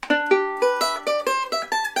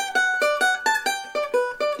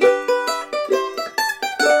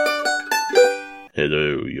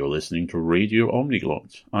Hello, you're listening to Radio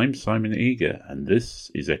Omniglot. I'm Simon Eager, and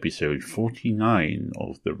this is episode 49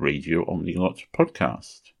 of the Radio Omniglot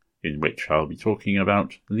podcast, in which I'll be talking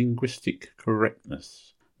about linguistic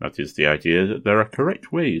correctness. That is the idea that there are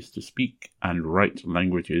correct ways to speak and write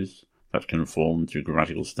languages that conform to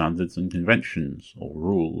grammatical standards and conventions or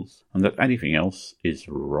rules, and that anything else is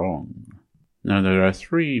wrong. Now, there are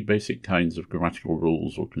three basic kinds of grammatical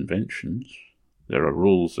rules or conventions. There are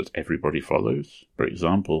rules that everybody follows. For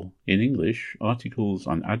example, in English, articles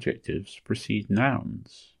and adjectives precede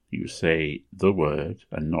nouns. You say the word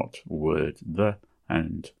and not word the,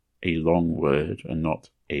 and a long word and not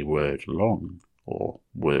a word long, or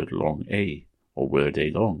word long a, or word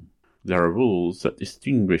a long. There are rules that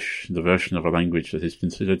distinguish the version of a language that is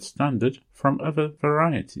considered standard from other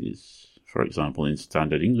varieties. For example, in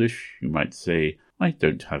standard English, you might say, I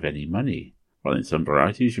don't have any money. While in some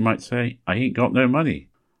varieties you might say, I ain't got no money.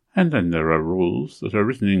 And then there are rules that are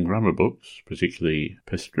written in grammar books, particularly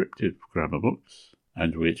prescriptive grammar books,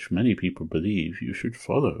 and which many people believe you should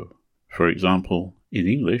follow. For example, in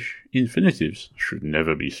English, infinitives should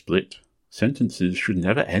never be split, sentences should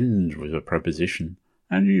never end with a preposition,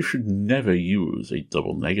 and you should never use a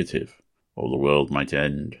double negative, or the world might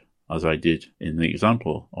end, as I did in the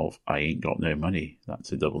example of I ain't got no money.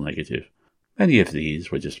 That's a double negative. Many of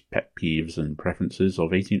these were just pet peeves and preferences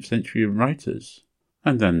of 18th century writers.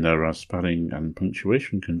 And then there are spelling and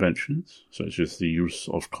punctuation conventions, such as the use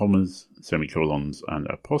of commas, semicolons, and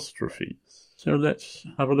apostrophes. So let's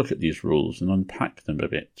have a look at these rules and unpack them a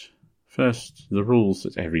bit. First, the rules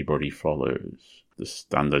that everybody follows. The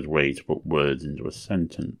standard way to put words into a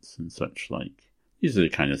sentence and such like. These are the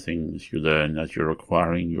kind of things you learn as you're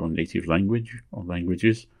acquiring your native language or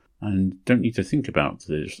languages, and don't need to think about.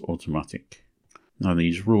 It's automatic. Now,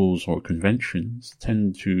 these rules or conventions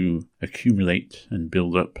tend to accumulate and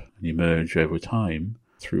build up and emerge over time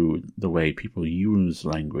through the way people use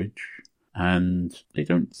language, and they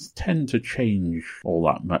don't tend to change all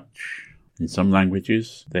that much. In some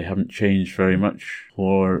languages, they haven't changed very much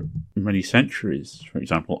for many centuries. For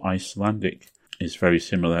example, Icelandic is very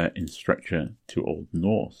similar in structure to Old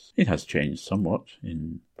Norse. It has changed somewhat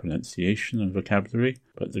in pronunciation and vocabulary,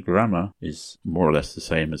 but the grammar is more or less the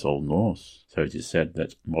same as Old Norse. So it is said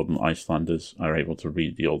that modern Icelanders are able to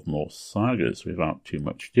read the Old Norse sagas without too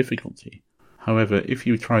much difficulty. However, if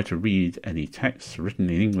you try to read any texts written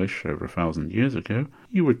in English over 1,000 years ago,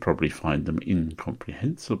 you would probably find them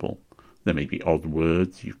incomprehensible. There may be odd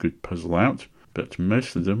words you could puzzle out, but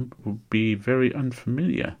most of them would be very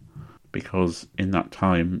unfamiliar, because in that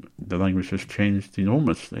time the language has changed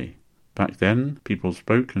enormously. Back then, people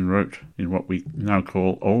spoke and wrote in what we now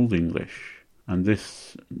call Old English, and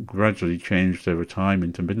this gradually changed over time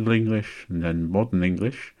into Middle English and then Modern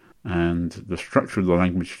English, and the structure of the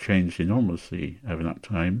language changed enormously over that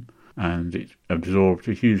time, and it absorbed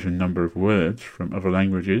a huge number of words from other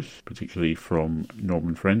languages, particularly from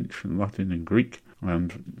Norman French and Latin and Greek,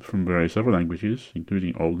 and from various other languages,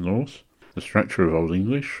 including Old Norse. The structure of Old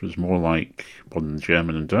English was more like modern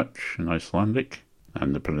German and Dutch and Icelandic,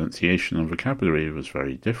 and the pronunciation and vocabulary was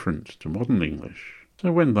very different to modern English.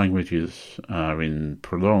 So when languages are in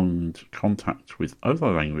prolonged contact with other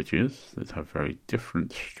languages that have very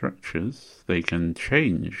different structures, they can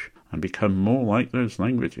change and become more like those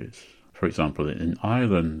languages. For example, in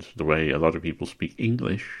Ireland, the way a lot of people speak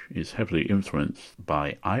English is heavily influenced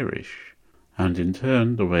by Irish. And in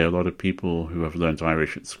turn, the way a lot of people who have learnt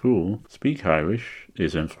Irish at school speak Irish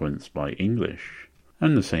is influenced by English.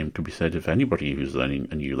 And the same could be said of anybody who's learning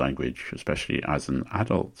a new language, especially as an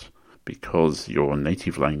adult, because your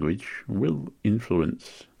native language will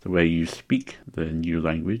influence the way you speak the new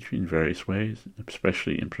language in various ways,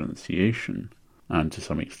 especially in pronunciation, and to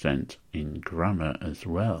some extent in grammar as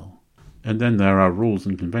well. And then there are rules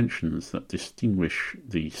and conventions that distinguish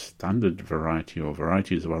the standard variety or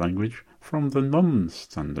varieties of a language from the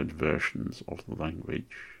non-standard versions of the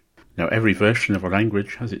language. Now, every version of a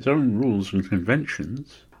language has its own rules and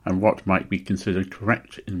conventions, and what might be considered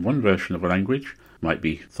correct in one version of a language might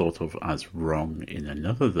be thought of as wrong in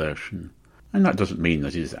another version. And that doesn't mean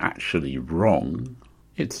that it is actually wrong.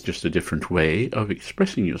 It's just a different way of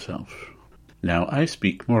expressing yourself. Now, I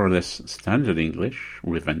speak more or less standard English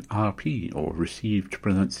with an RP, or received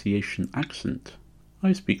pronunciation accent.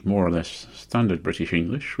 I speak more or less standard British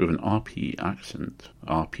English with an RP accent.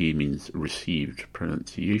 RP means received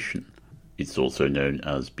pronunciation. It's also known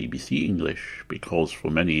as BBC English because for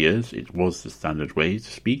many years it was the standard way to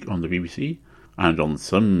speak on the BBC, and on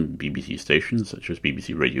some BBC stations such as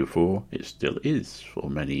BBC Radio 4 it still is for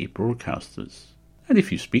many broadcasters. And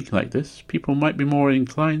if you speak like this, people might be more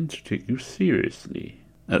inclined to take you seriously.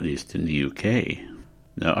 at least in the UK.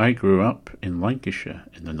 Now, I grew up in Lancashire,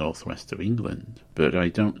 in the northwest of England, but I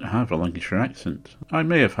don't have a Lancashire accent. I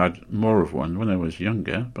may have had more of one when I was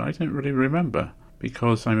younger, but I don't really remember,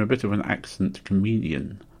 because I'm a bit of an accent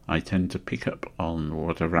chameleon. I tend to pick up on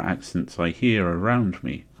whatever accents I hear around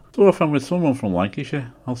me. So if I'm with someone from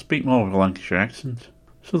Lancashire, I'll speak more with a Lancashire accent.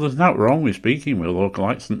 So there's nothing wrong with speaking with a local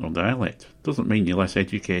accent or dialect. Doesn't mean you're less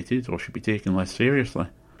educated or should be taken less seriously.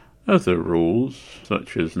 Other rules,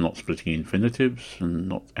 such as not splitting infinitives and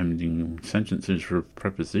not ending sentences with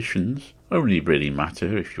prepositions, only really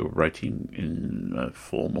matter if you're writing in a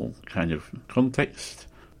formal kind of context.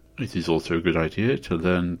 It is also a good idea to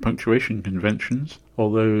learn punctuation conventions,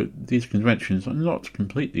 although these conventions are not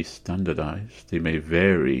completely standardized. They may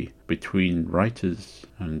vary between writers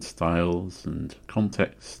and styles and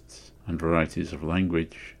contexts and varieties of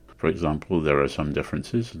language. For example, there are some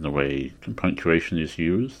differences in the way punctuation is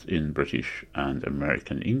used in British and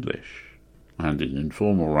American English. And in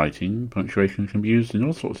informal writing, punctuation can be used in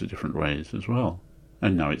all sorts of different ways as well.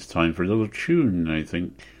 And now it's time for a little tune, I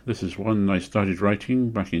think. This is one I started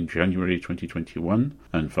writing back in January 2021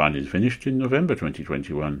 and finally finished in November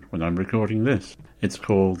 2021 when I'm recording this. It's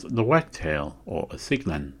called The Wagtail, or a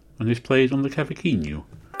Siglen, and is played on the cavaquinho.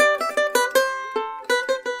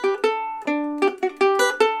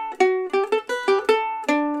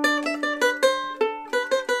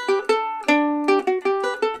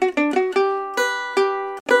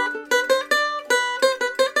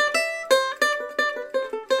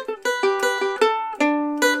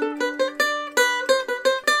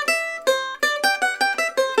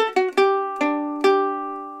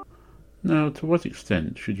 Now, to what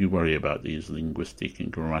extent should you worry about these linguistic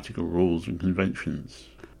and grammatical rules and conventions?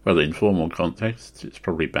 Well, in formal contexts, it's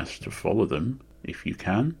probably best to follow them, if you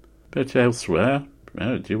can. But elsewhere,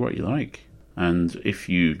 do what you like. And if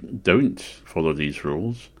you don't follow these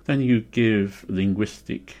rules, then you give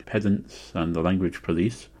linguistic pedants and the language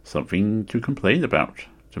police something to complain about,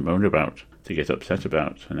 to moan about, to get upset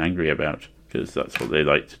about and angry about, because that's what they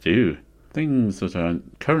like to do. Things that are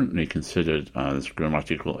currently considered as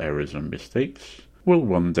grammatical errors and mistakes will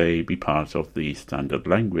one day be part of the standard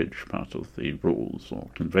language, part of the rules or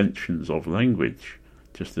conventions of language.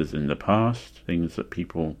 Just as in the past, things that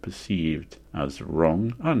people perceived as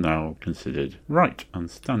wrong are now considered right and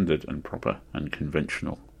standard and proper and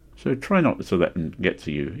conventional. So try not to let them get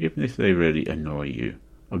to you, even if they really annoy you.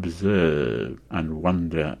 Observe and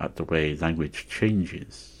wonder at the way language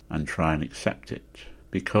changes and try and accept it,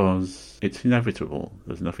 because it's inevitable.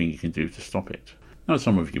 There's nothing you can do to stop it. Now,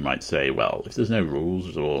 some of you might say, well, if there's no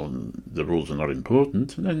rules or the rules are not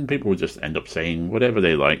important, then people will just end up saying whatever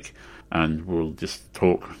they like and we'll just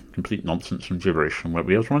talk complete nonsense and gibberish and won't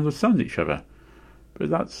be able to understand each other. But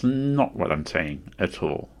that's not what I'm saying at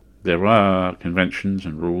all. There are conventions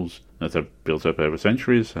and rules that have built up over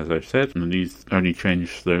centuries, as I've said, and these only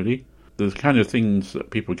change slowly. There's kind of things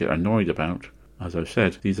that people get annoyed about. As I've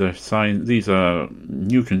said, these are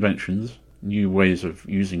new conventions, new ways of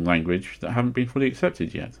using language that haven't been fully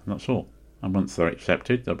accepted yet, and that's all. And once they're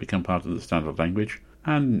accepted, they'll become part of the standard language,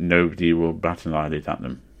 and nobody will bat an eyelid at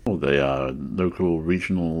them. Or they are local,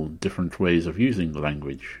 regional, different ways of using the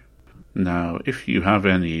language. Now, if you have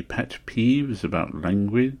any pet peeves about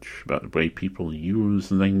language, about the way people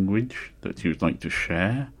use language that you'd like to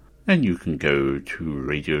share, then you can go to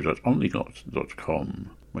radio.omniglot.com,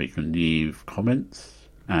 where you can leave comments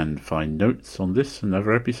and find notes on this and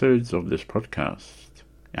other episodes of this podcast.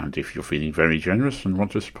 And if you're feeling very generous and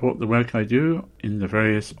want to support the work I do in the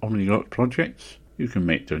various Omniglot projects, you can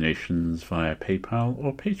make donations via PayPal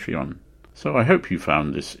or Patreon. So I hope you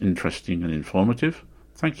found this interesting and informative.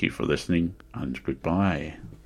 Thank you for listening, and goodbye.